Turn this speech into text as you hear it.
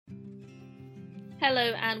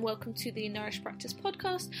Hello and welcome to the Nourish Practice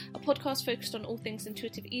podcast, a podcast focused on all things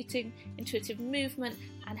intuitive eating, intuitive movement,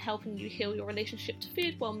 and helping you heal your relationship to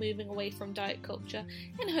food while moving away from diet culture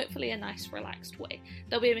in hopefully a nice, relaxed way.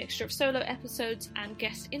 There'll be a mixture of solo episodes and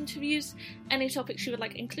guest interviews. Any topics you would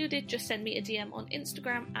like included, just send me a DM on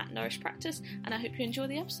Instagram at Nourish Practice, and I hope you enjoy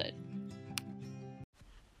the episode.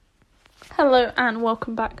 Hello and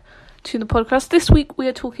welcome back to the podcast. This week we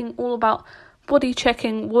are talking all about body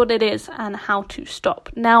checking, what it is and how to stop.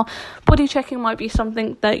 Now, body checking might be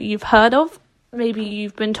something that you've heard of, maybe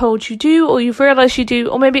you've been told you do, or you've realised you do,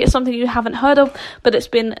 or maybe it's something you haven't heard of, but it's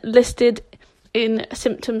been listed in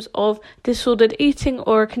symptoms of disordered eating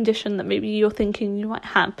or a condition that maybe you're thinking you might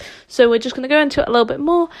have. So we're just going to go into it a little bit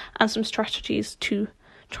more and some strategies to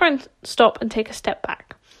try and stop and take a step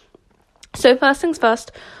back. So first things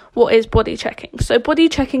first, what is body checking? So body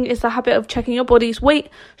checking is the habit of checking your body's weight,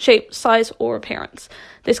 shape, size, or appearance.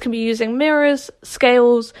 This can be using mirrors,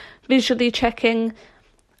 scales, visually checking,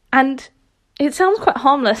 and it sounds quite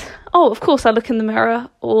harmless. Oh, of course I look in the mirror,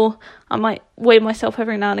 or I might weigh myself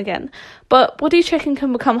every now and again. But body checking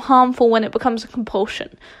can become harmful when it becomes a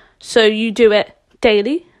compulsion. So you do it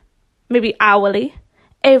daily, maybe hourly.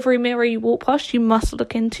 Every mirror you walk past, you must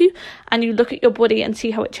look into, and you look at your body and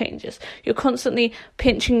see how it changes. You're constantly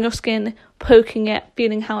pinching your skin, poking it,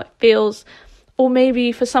 feeling how it feels. Or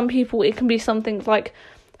maybe for some people, it can be something like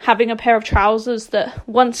having a pair of trousers that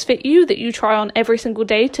once fit you, that you try on every single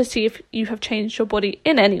day to see if you have changed your body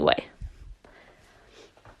in any way.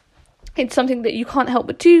 It's something that you can't help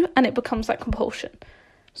but do, and it becomes like compulsion.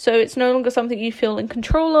 So it's no longer something you feel in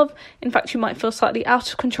control of. In fact, you might feel slightly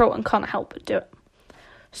out of control and can't help but do it.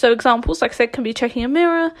 So examples, like I said, can be checking a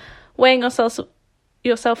mirror, weighing yourself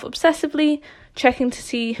obsessively, checking to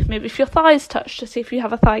see maybe if your thighs touch, to see if you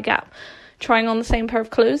have a thigh gap, trying on the same pair of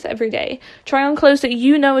clothes every day, trying on clothes that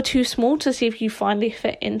you know are too small to see if you finally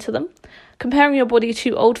fit into them, comparing your body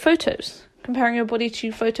to old photos, comparing your body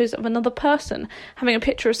to photos of another person, having a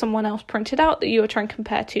picture of someone else printed out that you are trying to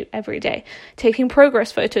compare to every day, taking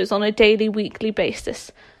progress photos on a daily, weekly basis,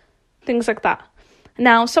 things like that.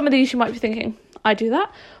 Now, some of these you might be thinking, I do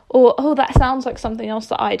that, or, oh, that sounds like something else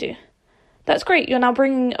that I do. That's great, you're now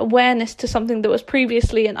bringing awareness to something that was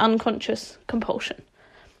previously an unconscious compulsion.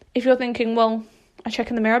 If you're thinking, well, I check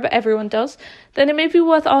in the mirror, but everyone does, then it may be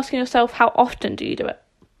worth asking yourself, how often do you do it?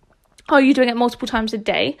 Are you doing it multiple times a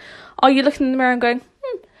day? Are you looking in the mirror and going,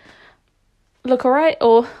 look alright,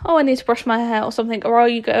 or, oh, I need to brush my hair or something, or are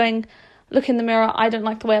you going, look in the mirror, I don't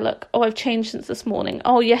like the way I look, oh, I've changed since this morning,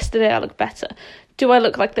 oh, yesterday I looked better. Do I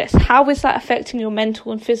look like this? How is that affecting your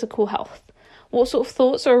mental and physical health? What sort of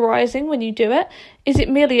thoughts are arising when you do it? Is it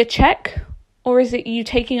merely a check, or is it you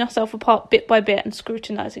taking yourself apart bit by bit and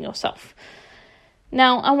scrutinising yourself?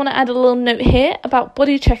 Now, I want to add a little note here about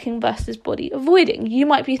body checking versus body avoiding. You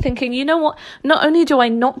might be thinking, you know what, not only do I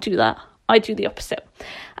not do that, I do the opposite.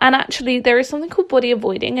 And actually, there is something called body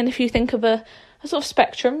avoiding, and if you think of a sort of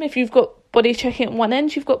spectrum, if you've got body checking at one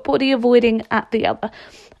end, you've got body avoiding at the other.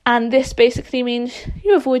 And this basically means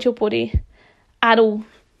you avoid your body at all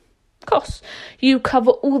costs. You cover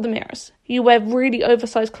all the mirrors. You wear really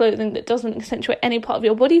oversized clothing that doesn't accentuate any part of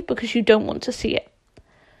your body because you don't want to see it.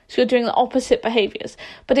 So you're doing the opposite behaviours.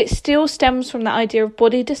 But it still stems from that idea of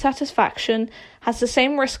body dissatisfaction, has the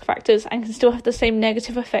same risk factors, and can still have the same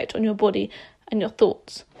negative effect on your body and your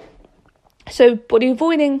thoughts. So body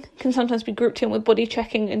avoiding can sometimes be grouped in with body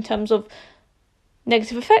checking in terms of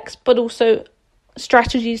negative effects, but also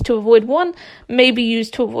strategies to avoid one may be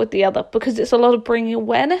used to avoid the other, because it's a lot of bringing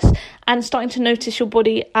awareness and starting to notice your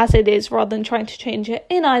body as it is rather than trying to change it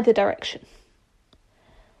in either direction.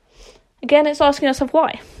 Again, it's asking yourself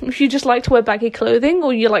why. If you just like to wear baggy clothing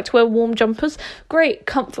or you like to wear warm jumpers, great,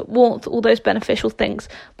 comfort, warmth, all those beneficial things.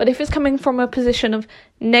 But if it's coming from a position of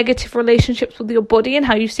negative relationships with your body and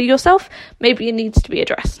how you see yourself, maybe it needs to be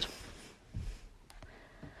addressed.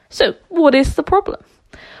 So, what is the problem?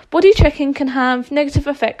 Body checking can have negative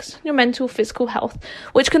effects on your mental, physical health,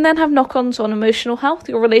 which can then have knock-ons on emotional health,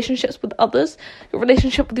 your relationships with others, your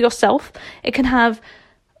relationship with yourself. It can have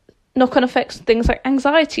knock-on effects on things like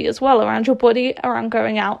anxiety as well, around your body, around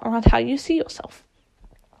going out, around how you see yourself.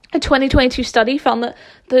 A 2022 study found that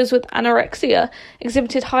those with anorexia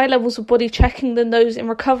exhibited higher levels of body checking than those in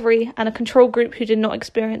recovery and a control group who did not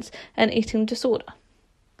experience an eating disorder.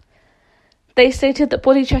 They stated that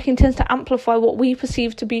body checking tends to amplify what we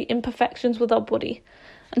perceive to be imperfections with our body,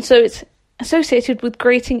 and so it's associated with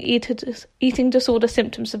greater eating disorder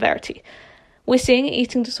symptom severity. We're seeing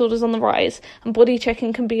eating disorders on the rise, and body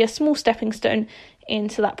checking can be a small stepping stone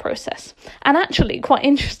into that process. And actually, quite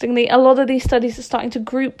interestingly, a lot of these studies are starting to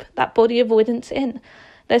group that body avoidance in.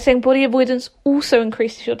 They're saying body avoidance also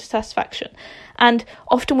increases your dissatisfaction. And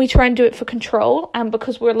often we try and do it for control, and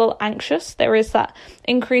because we're a little anxious, there is that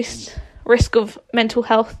increased risk of mental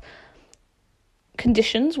health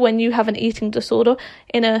conditions when you have an eating disorder.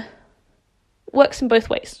 Works in both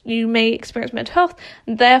ways. You may experience mental health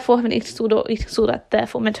and therefore have an eating disorder, or eating disorder,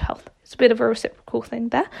 therefore mental health. It's a bit of a reciprocal thing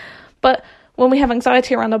there. But when we have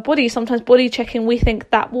anxiety around our body, sometimes body checking, we think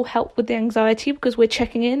that will help with the anxiety because we're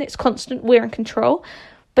checking in, it's constant, we're in control,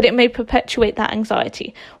 but it may perpetuate that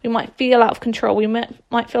anxiety. We might feel out of control. We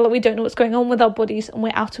might feel like we don't know what's going on with our bodies and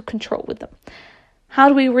we're out of control with them. How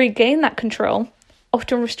do we regain that control?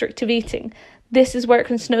 Often restrictive eating. This is where it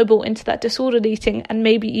can snowball into that disordered eating and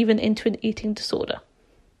maybe even into an eating disorder.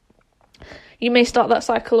 You may start that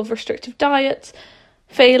cycle of restrictive diets,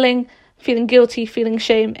 failing, feeling guilty, feeling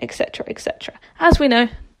shame, etc., etc. As we know,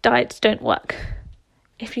 diets don't work.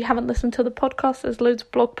 If you haven't listened to the podcast, there's loads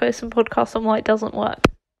of blog posts and podcasts on why it doesn't work.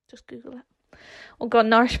 Just Google it. Or go on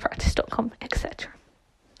nourishpractice.com, etc.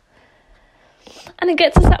 And it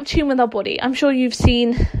gets us out of tune with our body. I'm sure you've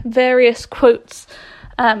seen various quotes,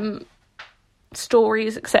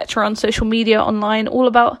 stories, etc. on social media, online, all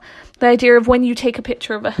about the idea of when you take a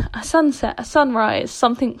picture of a sunset, a sunrise,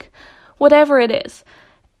 something, whatever it is,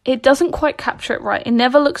 it doesn't quite capture it right. It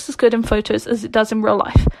never looks as good in photos as it does in real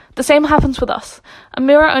life. The same happens with us. A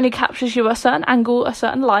mirror only captures you at a certain angle, a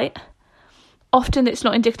certain light. Often it's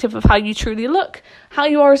not indicative of how you truly look, how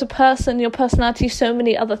you are as a person, your personality, so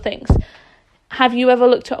many other things. Have you ever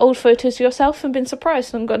looked at old photos of yourself and been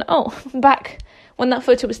surprised and gone, oh, back when that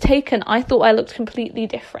photo was taken, I thought I looked completely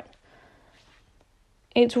different.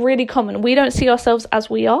 It's really common. We don't see ourselves as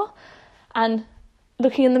we are, and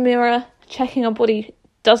looking in the mirror, checking our body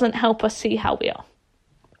doesn't help us see how we are.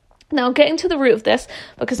 Now, getting to the root of this,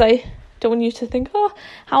 because I don't want you to think, oh,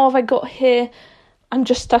 how have I got here? I'm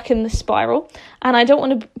just stuck in this spiral. And I don't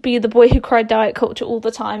want to be the boy who cried diet culture all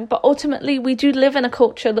the time, but ultimately we do live in a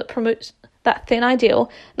culture that promotes that thin ideal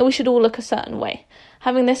that we should all look a certain way.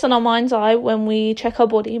 Having this in our mind's eye when we check our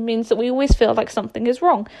body means that we always feel like something is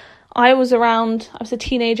wrong. I was a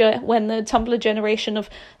teenager when the Tumblr generation of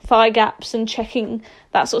thigh gaps and checking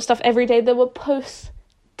that sort of stuff every day. There were posts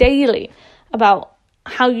daily about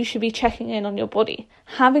how you should be checking in on your body.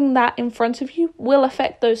 Having that in front of you will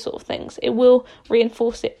affect those sort of things. It will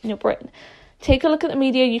reinforce it in your brain. Take a look at the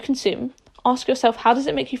media you consume. Ask yourself, how does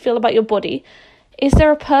it make you feel about your body? Is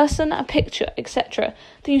there a person, a picture, etc.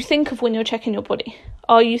 that you think of when you're checking your body?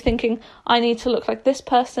 Are you thinking, I need to look like this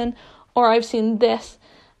person, or I've seen this,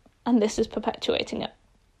 and this is perpetuating it?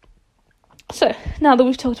 So, now that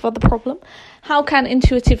we've talked about the problem, how can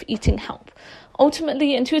intuitive eating help?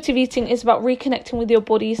 Ultimately, intuitive eating is about reconnecting with your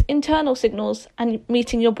body's internal signals and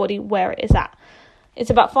meeting your body where it is at. It's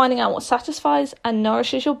about finding out what satisfies and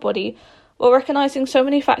nourishes your body while recognizing so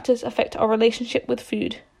many factors affect our relationship with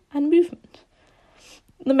food and movement.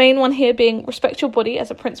 The main one here being respect your body as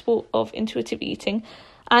a principle of intuitive eating.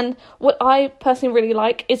 And what I personally really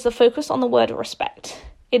like is the focus on the word respect.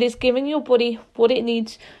 It is giving your body what it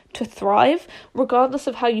needs to thrive, regardless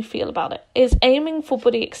of how you feel about it. It is aiming for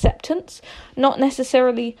body acceptance, not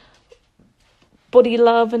necessarily body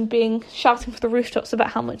love and shouting for the rooftops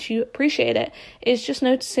about how much you appreciate it. It is just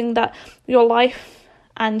noticing that your life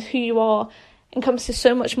and who you are encompasses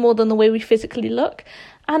so much more than the way we physically look,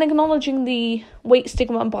 and acknowledging the weight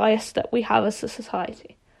stigma and bias that we have as a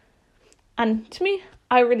society. And to me,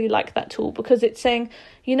 I really like that tool because it's saying,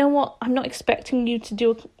 you know what, I'm not expecting you to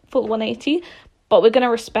do a full 180, but we're going to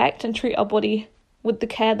respect and treat our body with the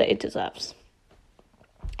care that it deserves.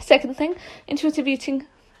 Second thing, intuitive eating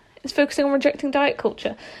is focusing on rejecting diet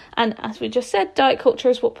culture. And as we just said, diet culture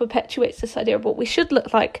is what perpetuates this idea of what we should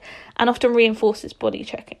look like and often reinforces body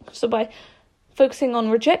checking. So by focusing on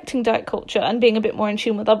rejecting diet culture and being a bit more in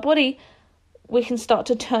tune with our body, we can start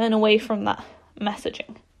to turn away from that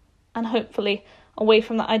messaging and hopefully away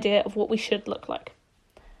from that idea of what we should look like.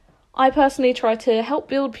 I personally try to help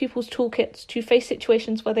build people's toolkits to face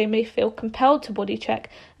situations where they may feel compelled to body check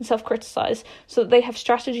and self-criticize so that they have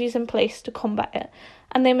strategies in place to combat it,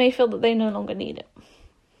 and they may feel that they no longer need it.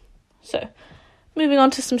 So, moving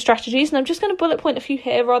on to some strategies, and I'm just going to bullet point a few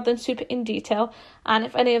here rather than super in detail, and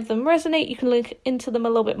if any of them resonate, you can link into them a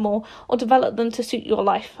little bit more or develop them to suit your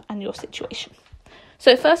life and your situation.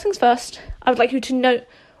 So first things first, I would like you to note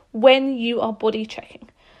when you are body checking.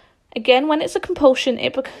 Again, when it's a compulsion,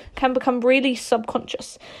 it can become really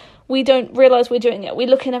subconscious. We don't realise we're doing it. We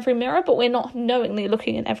look in every mirror, but we're not knowingly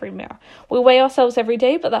looking in every mirror. We weigh ourselves every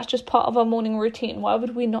day, but that's just part of our morning routine. Why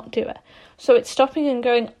would we not do it? So it's stopping and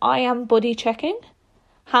going, I am body checking.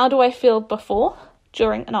 How do I feel before,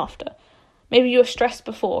 during, and after? Maybe you were stressed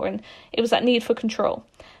before and it was that need for control.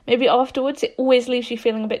 Maybe afterwards it always leaves you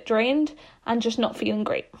feeling a bit drained and just not feeling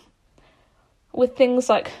great. With things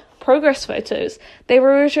like progress photos, they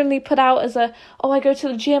were originally put out as I go to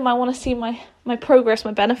the gym, I want to see my progress,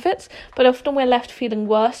 my benefits, but often we're left feeling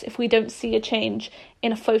worse if we don't see a change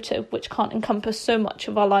in a photo, which can't encompass so much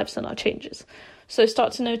of our lives and our changes. So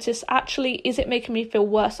start to notice, actually, is it making me feel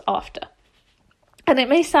worse after? And it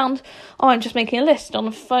may sound, I'm just making a list on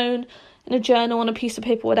a phone, in a journal, on a piece of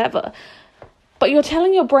paper, whatever. But you're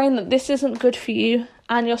telling your brain that this isn't good for you,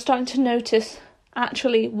 and you're starting to notice,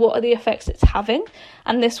 actually, what are the effects it's having?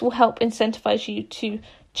 And this will help incentivize you to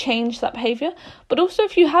change that behavior. But also,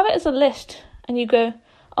 if you have it as a list, and you go,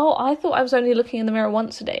 I thought I was only looking in the mirror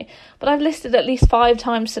once a day, but I've listed at least 5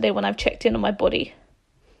 times today when I've checked in on my body.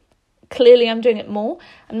 Clearly, I'm doing it more,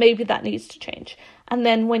 and maybe that needs to change. And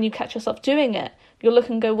then when you catch yourself doing it, you'll look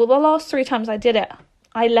and go, well, the last 3 times I did it,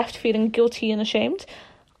 I left feeling guilty and ashamed.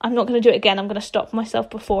 I'm not going to do it again. I'm going to stop myself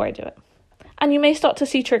before I do it. And you may start to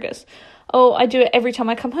see triggers. I do it every time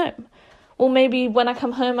I come home. Well, maybe when I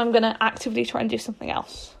come home, I'm going to actively try and do something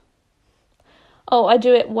else. I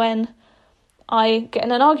do it when I get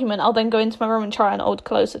in an argument. I'll then go into my room and try on old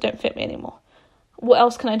clothes that don't fit me anymore. What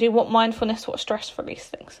else can I do? What mindfulness, what stress release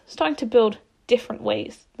things? Starting to build different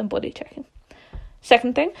ways than body checking.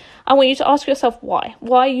 Second thing, I want you to ask yourself why.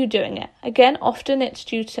 Why are you doing it? Again, often it's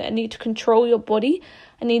due to a need to control your body,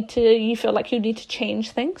 you feel like you need to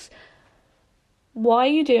change things. Why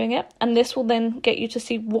are you doing it? And this will then get you to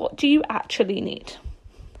see, what do you actually need?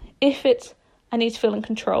 If it's, I need to feel in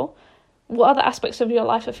control, what other aspects of your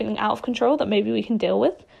life are feeling out of control that maybe we can deal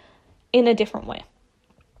with in a different way?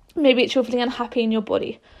 Maybe it's you're feeling unhappy in your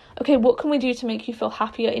body. Okay, what can we do to make you feel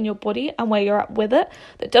happier in your body and where you're at with it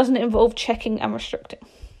that doesn't involve checking and restricting?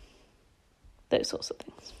 Those sorts of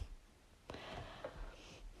things.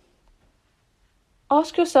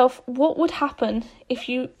 Ask yourself, what would happen if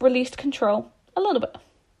you released control a little bit?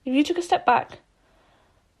 If you took a step back,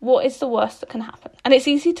 what is the worst that can happen? And it's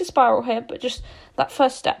easy to spiral here, but just that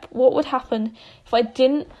first step. What would happen if I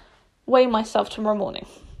didn't weigh myself tomorrow morning?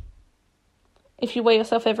 If you weigh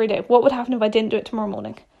yourself every day, what would happen if I didn't do it tomorrow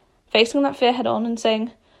morning? Facing that fear head on and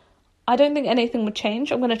saying, I don't think anything would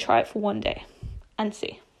change. I'm going to try it for one day and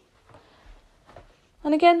see.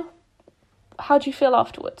 And again, how do you feel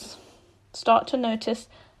afterwards? Start to notice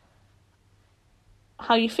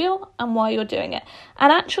how you feel and why you're doing it.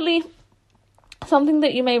 And actually, something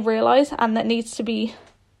that you may realize and that needs to be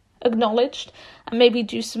acknowledged and maybe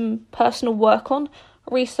do some personal work on,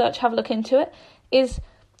 research, have a look into it, is,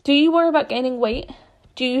 do you worry about gaining weight?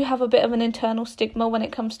 Do you have a bit of an internal stigma when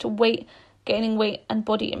it comes to weight, gaining weight, and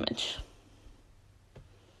body image?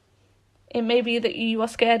 It may be that you are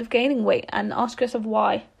scared of gaining weight, and ask yourself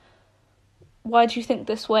why. Why do you think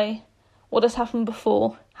this way? What has happened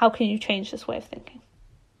before? How can you change this way of thinking?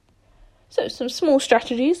 So some small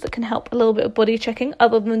strategies that can help a little bit of body checking,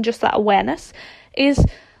 other than just that awareness, is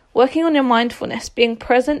working on your mindfulness, being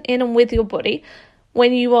present in and with your body.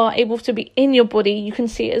 When you are able to be in your body, you can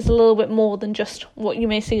see it as a little bit more than just what you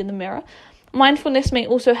may see in the mirror. Mindfulness may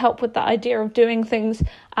also help with that idea of doing things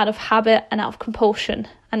out of habit and out of compulsion,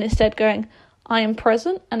 and instead going, I am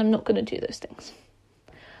present and I'm not going to do those things.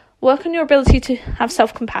 Work on your ability to have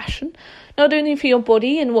self-compassion, not only for your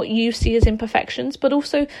body and what you see as imperfections, but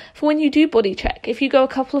also for when you do body check. If you go a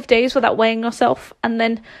couple of days without weighing yourself and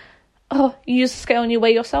then you use the scale and you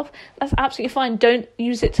weigh yourself, that's absolutely fine. Don't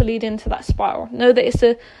use it to lead into that spiral. Know that it's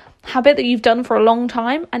a habit that you've done for a long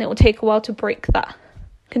time and it will take a while to break that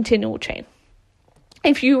continual chain.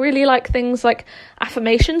 If you really like things like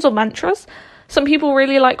affirmations or mantras, some people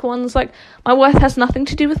really like ones like, my worth has nothing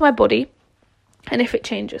to do with my body, and if it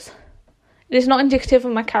changes. It is not indicative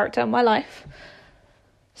of my character and my life.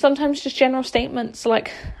 Sometimes just general statements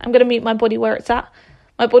like, I'm going to meet my body where it's at.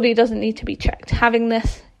 My body doesn't need to be checked. Having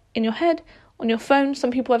this in your head, on your phone. Some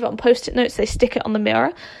people have it on post-it notes. They stick it on the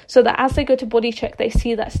mirror so that as they go to body check, they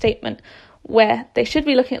see that statement where they should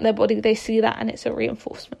be looking at their body. They see that and it's a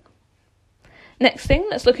reinforcement. Next thing,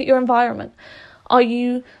 let's look at your environment. Are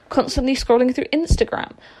you constantly scrolling through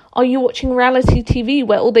Instagram? Are you watching reality TV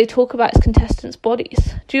where all they talk about is contestants'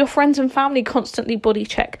 bodies? Do your friends and family constantly body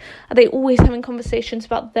check? Are they always having conversations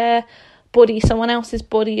about their body, someone else's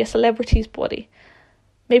body, a celebrity's body?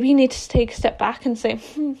 Maybe you need to take a step back and say,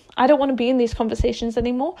 I don't want to be in these conversations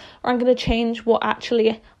anymore, or I'm going to change what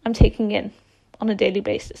actually I'm taking in on a daily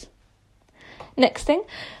basis. Next thing,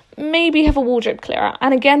 maybe have a wardrobe clear out.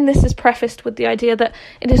 And again, this is prefaced with the idea that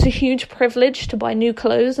it is a huge privilege to buy new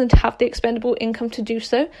clothes and to have the expendable income to do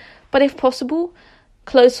so. But if possible,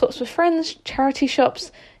 clothes swaps with friends, charity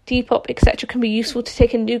shops, Depop, etc. can be useful to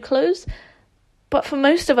take in new clothes But for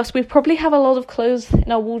most of us, we probably have a lot of clothes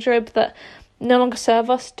in our wardrobe that no longer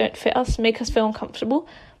serve us, don't fit us, make us feel uncomfortable,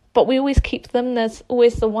 but we always keep them. There's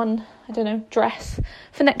always the one, dress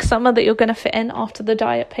for next summer that you're going to fit in after the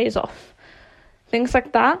diet pays off. Things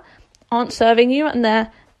like that aren't serving you, and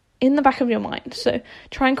they're in the back of your mind. So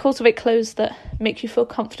try and cultivate clothes that make you feel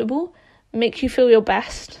comfortable, make you feel your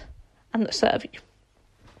best, and that serve you.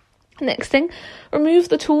 Next thing, remove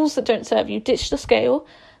the tools that don't serve you. Ditch the scale.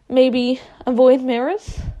 Maybe avoid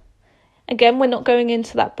mirrors. Again, we're not going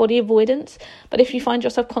into that body avoidance, but if you find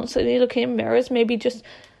yourself constantly looking in mirrors, maybe just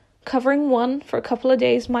covering one for a couple of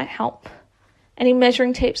days might help. Any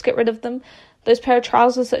measuring tapes, get rid of them. Those pair of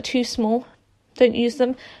trousers that are too small, don't use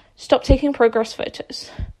them. Stop taking progress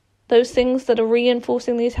photos. Those things that are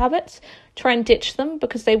reinforcing these habits, try and ditch them,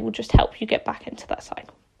 because they will just help you get back into that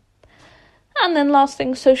cycle. And then last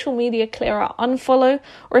thing, social media, clear out, unfollow,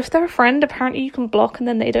 or if they're a friend, apparently you can block and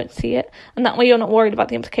then they don't see it, and that way you're not worried about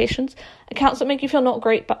the implications. Accounts that make you feel not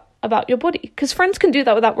great about your body, because friends can do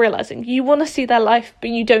that without realising. You want to see their life, but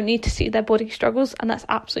you don't need to see their body struggles, and that's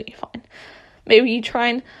absolutely fine. Maybe you try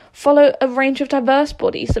and follow a range of diverse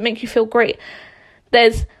bodies that make you feel great.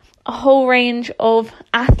 There's a whole range of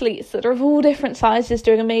athletes that are of all different sizes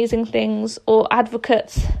doing amazing things, or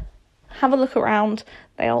advocates. Have a look around.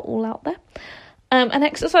 They are all out there. An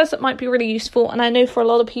exercise that might be really useful, and I know for a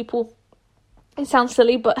lot of people it sounds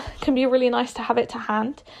silly, but can be really nice to have it to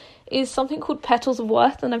hand, is something called Petals of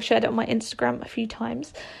Worth, and I've shared it on my Instagram a few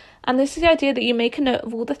times. And this is the idea that you make a note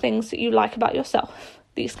of all the things that you like about yourself.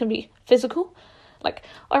 These can be physical, like,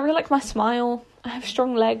 I really like my smile, I have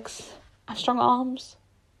strong legs, I have strong arms,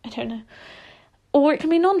 I don't know. Or it can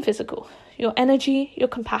be non-physical, your energy, your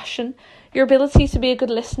compassion, your ability to be a good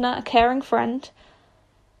listener, a caring friend.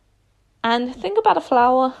 And think about a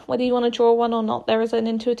flower, whether you want to draw one or not. There is an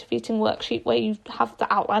intuitive eating worksheet where you have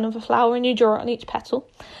the outline of a flower and you draw it on each petal.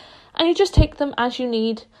 And you just take them as you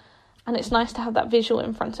need, and it's nice to have that visual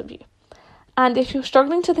in front of you. And if you're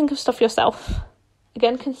struggling to think of stuff yourself,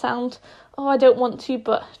 again, can sound, oh, I don't want to,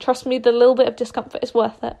 but trust me, the little bit of discomfort is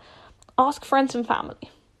worth it. Ask friends and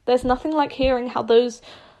family. There's nothing like hearing how those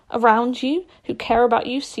around you who care about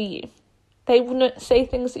you see you. They will say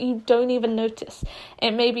things that you don't even notice.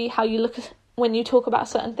 It may be how you look when you talk about a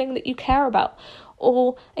certain thing that you care about.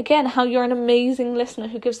 Or, again, how you're an amazing listener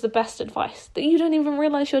who gives the best advice that you don't even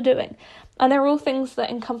realise you're doing. And they're all things that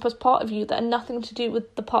encompass part of you that are nothing to do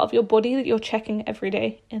with the part of your body that you're checking every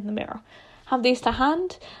day in the mirror. Have these to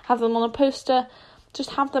hand, have them on a poster,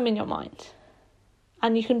 just have them in your mind.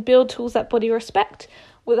 And you can build tools that body respect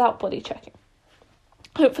without body checking.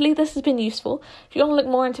 Hopefully this has been useful. If you want to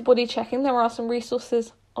look more into body checking, there are some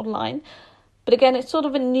resources online. But again, it's sort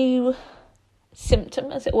of a new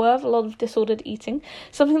symptom, as it were, of a lot of disordered eating.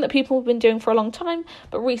 Something that people have been doing for a long time,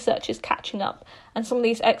 but research is catching up. And some of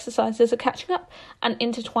these exercises are catching up and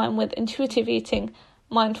intertwine with intuitive eating,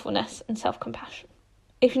 mindfulness, and self-compassion.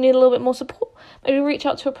 If you need a little bit more support, maybe reach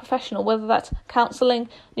out to a professional, whether that's counselling,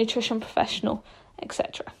 nutrition professional,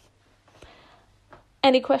 etc.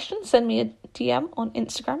 Any questions, send me a DM on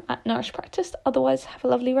Instagram @NourishPractice. Otherwise, have a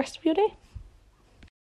lovely rest of your day.